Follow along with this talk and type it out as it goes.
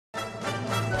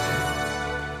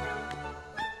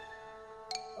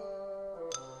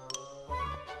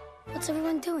What's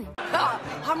everyone doing?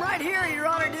 I'm right here, Your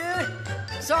Honor, dude.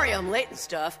 Sorry I'm late and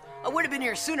stuff. I would have been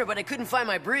here sooner, but I couldn't find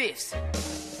my briefs.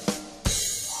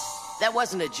 That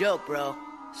wasn't a joke, bro.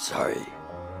 Sorry.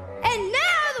 And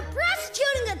now the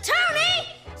prosecuting attorney,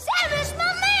 Seamus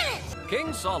McManus.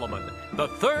 King Solomon, the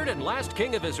third and last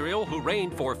king of Israel who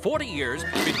reigned for 40 years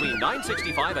between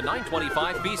 965 and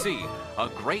 925 BC. A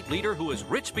great leader who is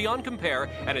rich beyond compare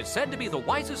and is said to be the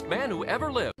wisest man who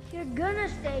ever lived. If you're gonna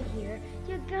stay here,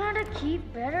 you gotta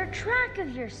keep better track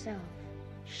of yourself.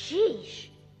 Sheesh.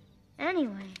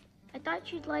 Anyway, I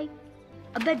thought you'd like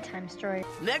a bedtime story.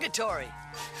 Negatory.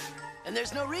 And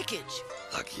there's no wreakage.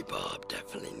 Lucky Bob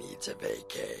definitely needs a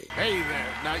vacay. Hey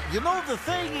there. Now, you know, the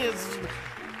thing is...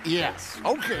 Yes.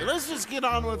 Okay, let's just get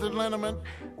on with it, Linneman.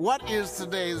 What is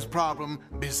today's problem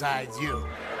besides you?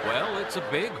 Well, it's a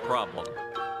big problem.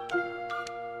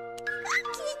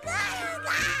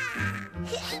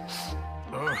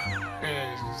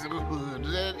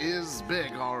 That is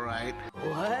big, all right.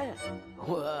 What?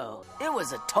 Whoa. It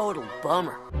was a total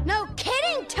bummer. No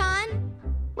kidding, Ton.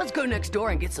 Let's go next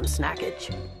door and get some snackage.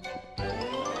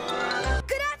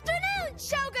 Good afternoon,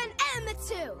 Shogun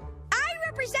Emitsu. I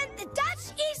represent the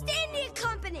Dutch East India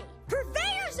Company,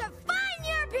 purveyors of fine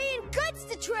European goods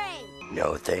to trade.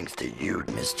 No thanks to you,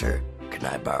 mister. Can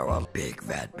I borrow a big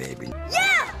fat baby?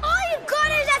 Yeah, all you've got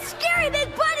is that scary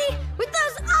big buddy with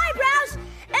those eyebrows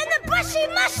and the bushy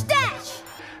mustache.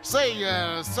 Say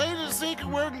the secret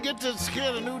word and get this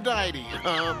kid a new deity.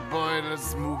 Oh, boy,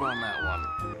 let's move on that one.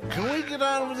 Can we get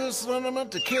on with this, Linneman?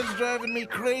 The kid's driving me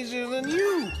crazier than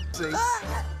you. See?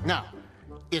 Now,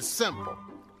 it's simple.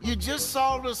 You just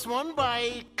solved this one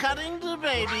by cutting the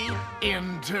baby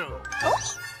in two.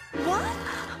 Oh, what?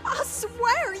 I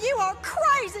swear you are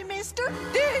crazy, mister.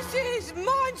 This is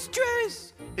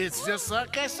monstrous. It's just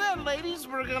like I said, ladies.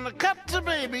 We're gonna cut the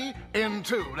baby in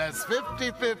two. That's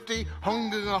 50-50,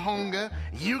 hunga.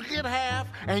 You get half,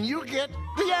 and you get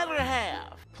the other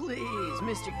half. Please,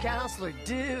 Mr. Counselor,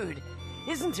 dude.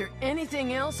 Isn't there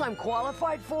anything else I'm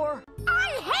qualified for?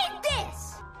 I hate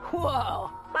this. Whoa,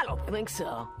 I don't think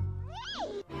so.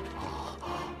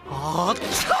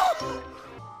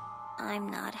 I'm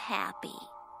not happy.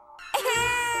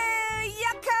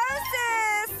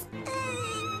 Yuccosis!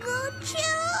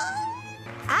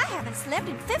 I haven't slept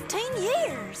in 15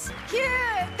 years.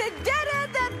 Yeah, the deader,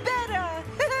 the better.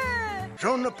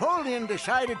 So Napoleon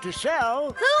decided to sell...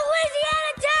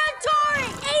 Louisiana Territory!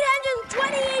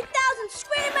 828,000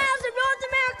 square miles of North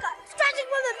America, stretching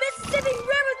from the Mississippi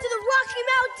River to the Rocky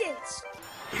Mountains.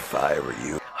 If I were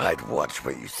you, I'd watch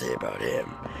what you say about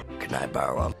him. Can I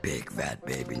borrow a big fat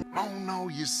baby? Oh, no,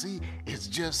 you see, it's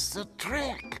just a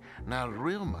trick. Now, the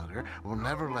real mother will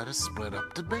never let us split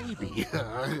up the baby.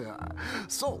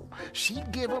 So,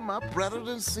 she'd give him up rather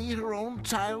than see her own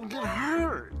child get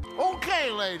hurt.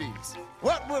 Okay, ladies,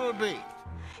 what will it be?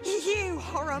 You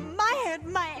are a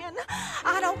madman.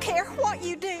 I don't care what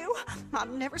you do. I've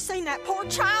never seen that poor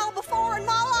child before in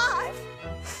my life.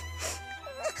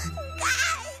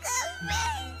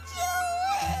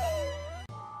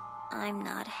 I'm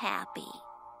not happy.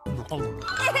 Double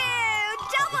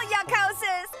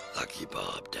yuccosis. Lucky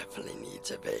Bob definitely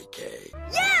needs a vacay.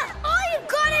 Yeah, all you've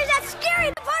got is that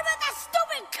scary part about that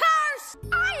stupid curse.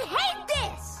 I hate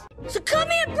this. So cut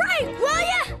me a break, will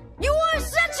ya? You are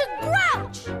such a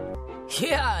grouch.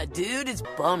 Yeah, dude, it's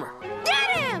bummer. Get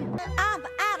him. I'm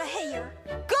out of here.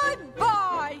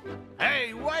 Goodbye.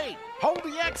 Hey, wait! Hold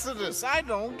the Exodus! I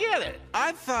don't get it!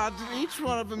 I thought that each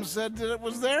one of them said that it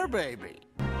was their baby.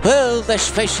 Well, let's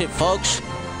face it, folks.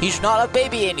 He's not a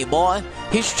baby anymore.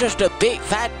 He's just a big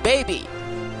fat baby.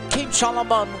 King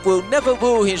Solomon will never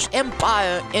rule his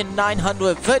empire in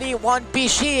 931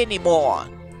 BC anymore.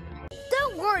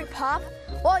 Don't worry, Pop.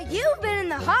 While you've been in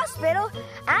the hospital,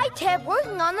 I kept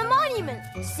working on the monument.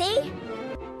 See?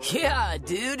 Yeah,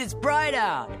 dude, it's bright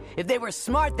out. If they were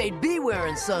smart, they'd be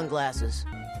wearing sunglasses.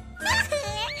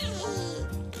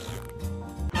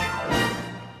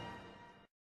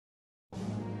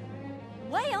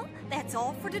 Well, that's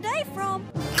all for today from...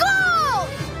 Go!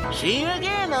 See you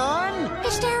again on...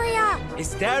 Hysteria.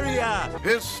 Hysteria!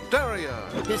 Hysteria!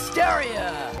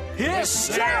 Hysteria!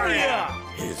 Hysteria!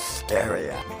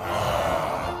 Hysteria.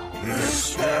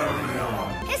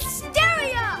 Hysteria.